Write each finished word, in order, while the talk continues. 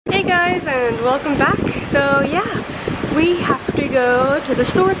welcome back. So yeah, we have to go to the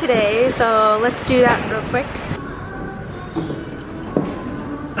store today, so let's do that real quick.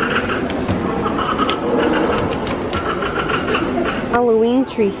 Halloween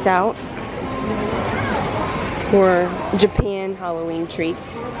treats out, or Japan Halloween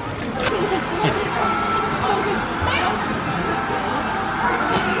treats.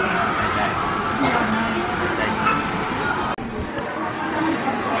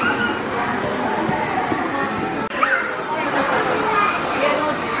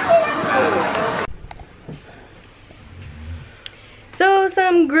 So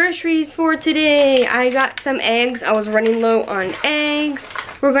some groceries for today. I got some eggs. I was running low on eggs.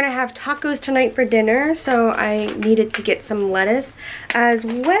 We're gonna have tacos tonight for dinner, so I needed to get some lettuce as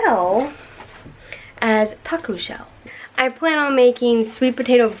well as taco shell. I plan on making sweet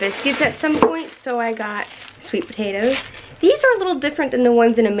potato biscuits at some point, so I got sweet potatoes. These are a little different than the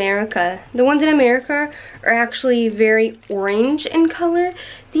ones in America. The ones in America are actually very orange in color.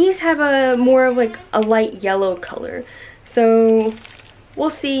 These have a more of like a light yellow color. So we'll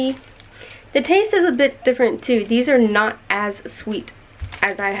see. The taste is a bit different too. These are not as sweet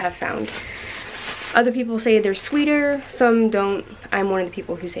as I have found. Other people say they're sweeter, some don't. I'm one of the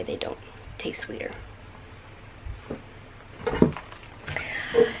people who say they don't taste sweeter.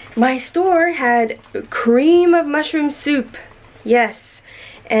 My store had cream of mushroom soup. Yes,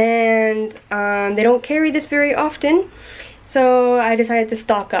 and they don't carry this very often. So I decided to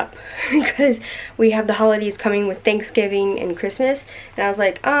stock up because we have the holidays coming with Thanksgiving and Christmas. And I was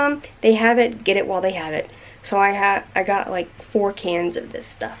like, they have it, get it while they have it. So I got like 4 cans of this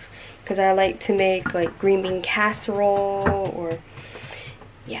stuff because I like to make like green bean casserole or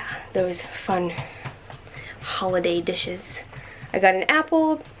yeah, those fun holiday dishes. I got an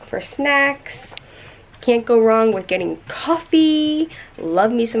apple for snacks. Can't go wrong with getting coffee.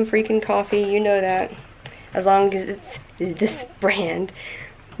 Love me some freaking coffee, you know that. As long as it's this brand.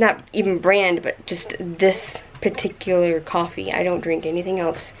 Not even brand, but just this particular coffee. I don't drink anything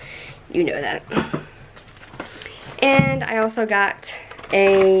else. You know that. And I also got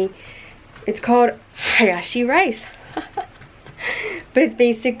it's called hayashi rice. But it's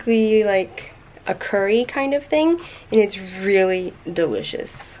basically like a curry kind of thing. And it's really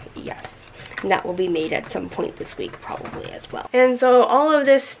delicious. Yes. And that will be made at some point this week probably as well. And so all of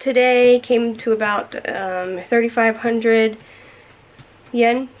this today came to about 3,500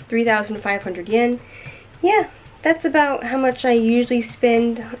 yen, 3,500 yen. Yeah, that's about how much I usually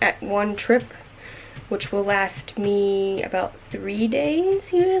spend at one trip, which will last me about 3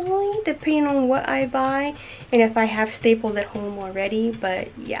 days usually, depending on what I buy and if I have staples at home already. But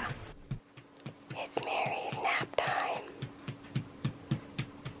yeah, it's Mary's nap time.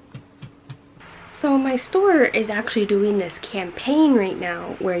 So my store is actually doing this campaign right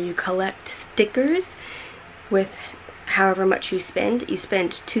now where you collect stickers with however much you spend. You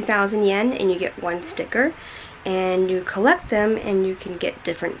spend 2,000 yen and you get 1 sticker, and you collect them and you can get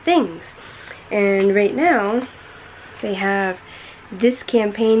different things. And right now they have this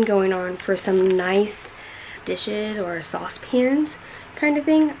campaign going on for some nice dishes or saucepans kind of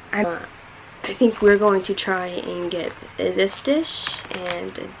thing. I think we're going to try and get this dish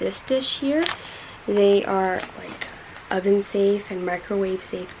and this dish here. They are like oven safe and microwave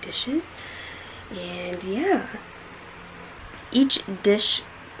safe dishes. And yeah, each dish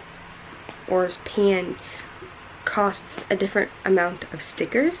or pan costs a different amount of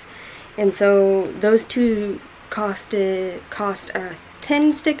stickers. And so those two cost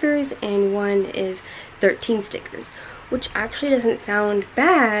 10 stickers and one is 13 stickers, which actually doesn't sound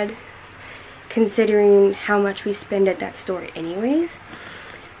bad considering how much we spend at that store anyways.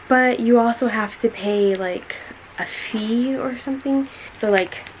 But you also have to pay like a fee or something. So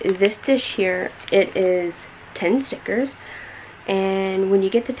like this dish here, it is 10 stickers. And when you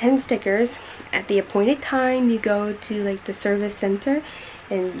get the 10 stickers, at the appointed time you go to like the service center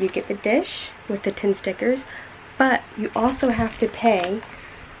and you get the dish with the 10 stickers. But you also have to pay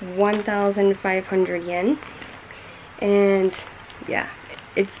 1,500 yen. And yeah,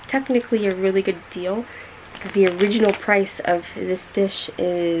 it's technically a really good deal, because the original price of this dish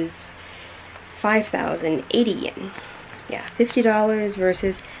is 5,080 yen. Yeah, $50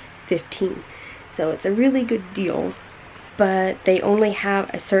 versus 15. So it's a really good deal, but they only have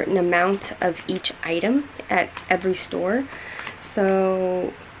a certain amount of each item at every store.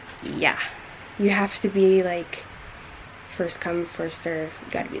 So yeah, you have to be like first come, first serve.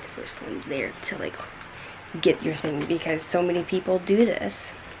 You gotta be the first ones there to like get your thing, because so many people do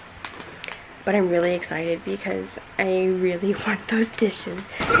this. But I'm really excited because I really want those dishes.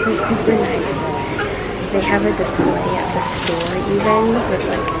 They're super nice. They have a display at the store even with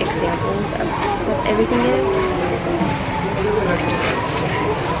like examples of what everything is.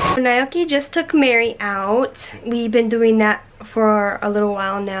 Naoki just took Mary out. We've been doing that for a little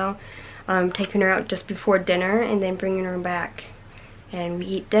while now. Taking her out just before dinner and then bringing her back. And we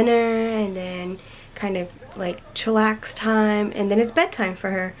eat dinner and then kind of like chillax time, and then it's bedtime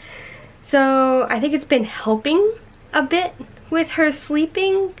for her. So I think it's been helping a bit with her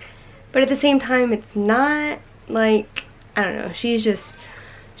sleeping, but at the same time it's not. Like, I don't know, she's just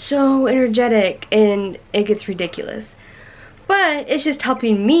so energetic and it gets ridiculous. But it's just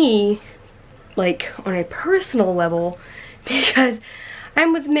helping me, like, on a personal level, because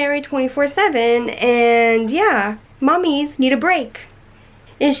I'm with Mary 24/7, and yeah, mommies need a break.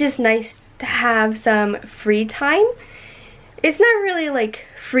 It's just nice to have some free time. It's not really like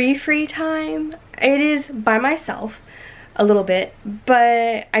free time. It is by myself a little bit,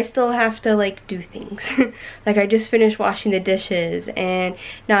 but I still have to like do things. Like I just finished washing the dishes and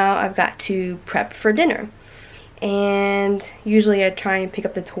now I've got to prep for dinner. And usually I try and pick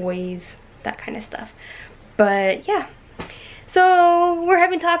up the toys, that kind of stuff. But yeah. So we're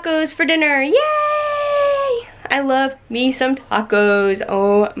having tacos for dinner. Yay! I love me some tacos.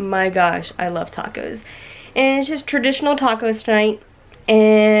 Oh my gosh, I love tacos. And it's just traditional tacos tonight.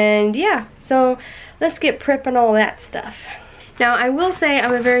 And yeah, so let's get prep and all that stuff. Now I will say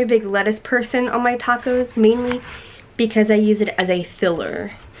I'm a very big lettuce person on my tacos, mainly because I use it as a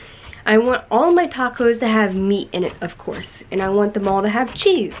filler. I want all my tacos to have meat in it, of course, and I want them all to have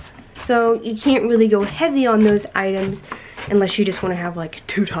cheese. So you can't really go heavy on those items unless you just want to have like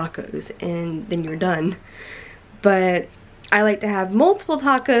 2 tacos and then you're done. But I like to have multiple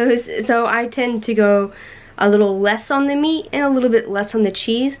tacos, so I tend to go a little less on the meat and a little bit less on the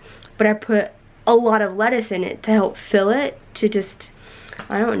cheese, but I put a lot of lettuce in it to help fill it, to just,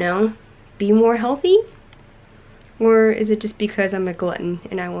 I don't know, be more healthy? Or is it just because I'm a glutton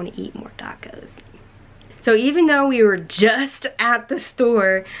and I want to eat more tacos? So even though we were just at the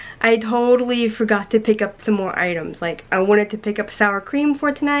store, I totally forgot to pick up some more items. Like I wanted to pick up sour cream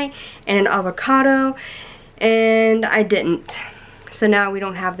for tonight and an avocado, and I didn't. So now we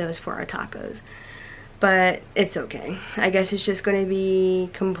don't have those for our tacos. But it's okay. I guess it's just gonna be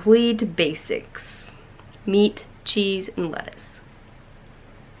complete basics. Meat, cheese, and lettuce.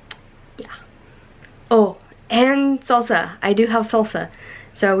 Yeah. Oh, and salsa. I do have salsa.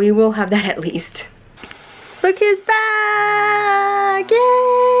 So we will have that at least. Look who's back! Yay!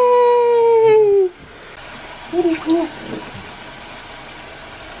 What is here?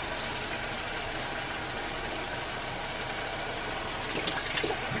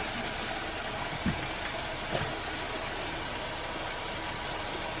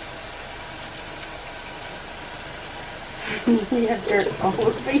 You have dirt all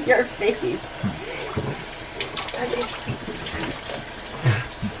over your face.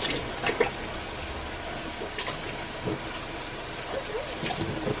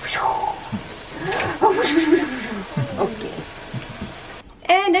 Okay.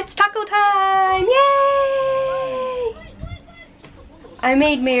 And it's taco time! Yay! I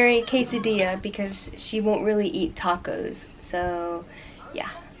made Mary quesadilla because she won't really eat tacos. So, yeah.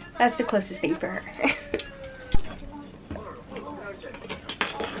 That's the closest thing for her.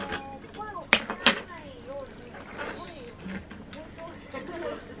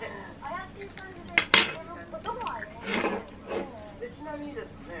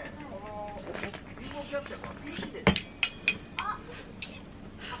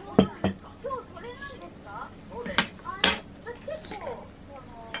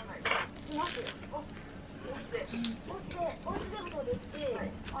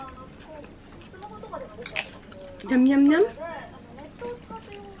 Yum yum yum.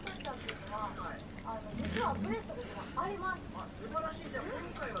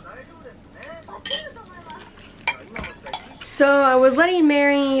 So I was letting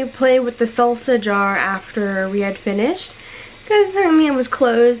Mary play with the salsa jar after we had finished, because I mean it was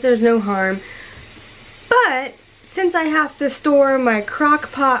closed, there's no harm. But since I have to store my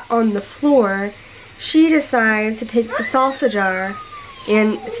crock pot on the floor, she decides to take the salsa jar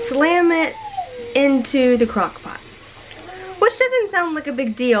and slam it into the crock pot. Which doesn't sound like a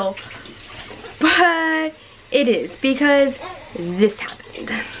big deal, but it is, because this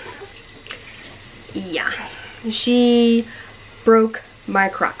happened. Yeah, she broke my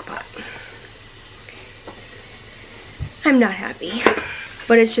crock pot. I'm not happy,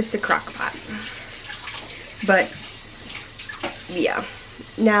 but it's just a crock pot. But yeah,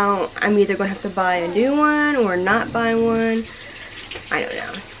 now I'm either gonna have to buy a new one or not buy one. I don't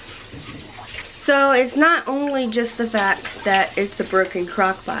know. So it's not only just the fact that it's a broken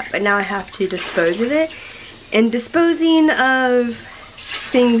crock pot, but now I have to dispose of it. And disposing of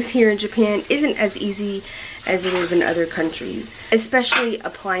things here in Japan isn't as easy as it is in other countries, especially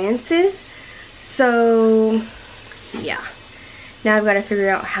appliances. So yeah, now I've got to figure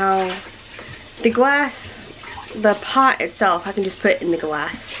out how the glass, the pot itself, I can just put it in the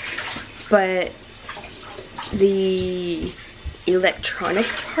glass, but the electronic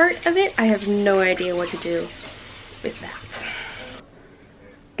part of it, I have no idea what to do with that.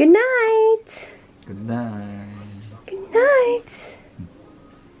 Good night. Good night. Good night.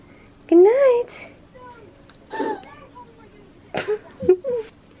 Good night.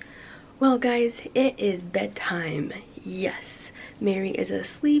 Well guys, it is bedtime. Yes, Mary is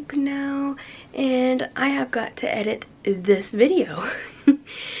asleep now and I have got to edit this video.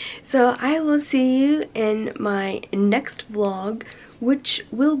 So I will see you in my next vlog, which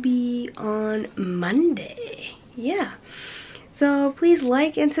will be on Monday. Yeah. So please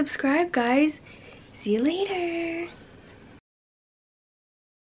like and subscribe, guys. See you later.